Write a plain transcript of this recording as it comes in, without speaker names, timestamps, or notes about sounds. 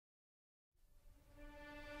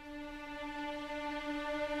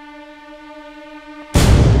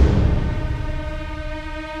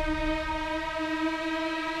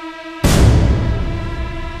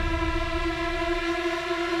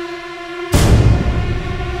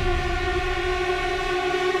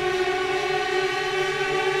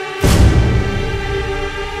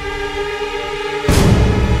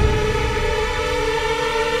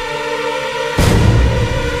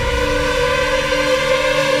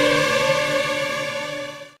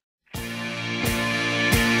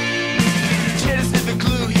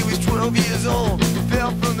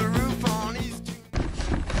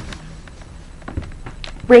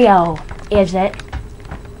Rio, is it?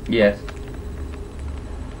 Yes.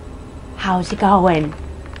 How's it going?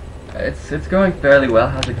 It's going fairly well.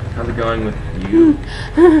 How's it going with you?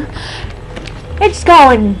 It's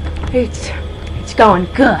going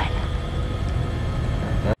good.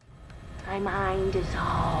 My mind is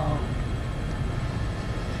all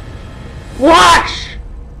wash.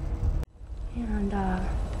 And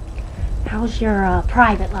how's your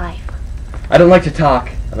private life? I don't like to talk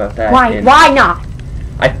about that. Why not?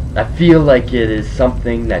 I feel like it is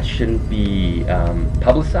something that shouldn't be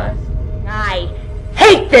publicized. I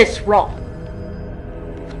hate this role.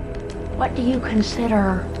 What do you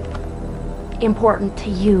consider important to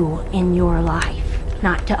you in your life,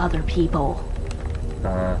 not to other people?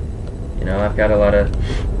 You know, I've got a lot of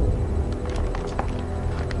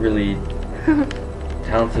really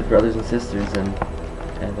talented brothers and sisters, and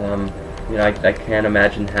you know, I can't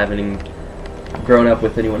imagine having grown up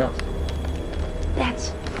with anyone else.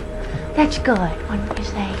 That's good, wouldn't you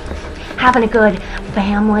say? Having a good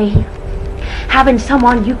family, having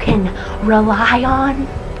someone you can rely on,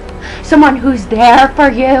 someone who's there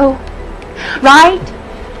for you, right?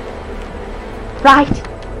 Right,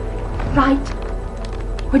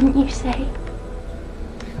 wouldn't you say?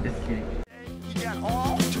 Just kidding.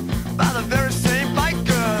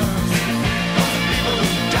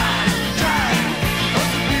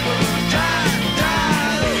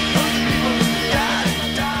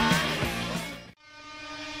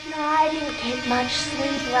 I didn't get much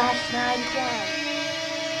sleep last night again.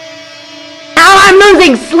 Now I'm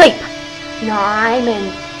losing sleep. Now I'm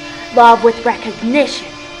in love with recognition.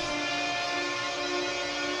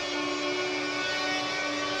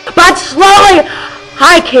 But slowly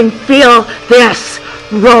I can feel this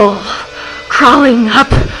roll crawling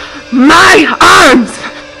up my arms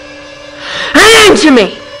and into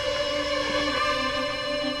me.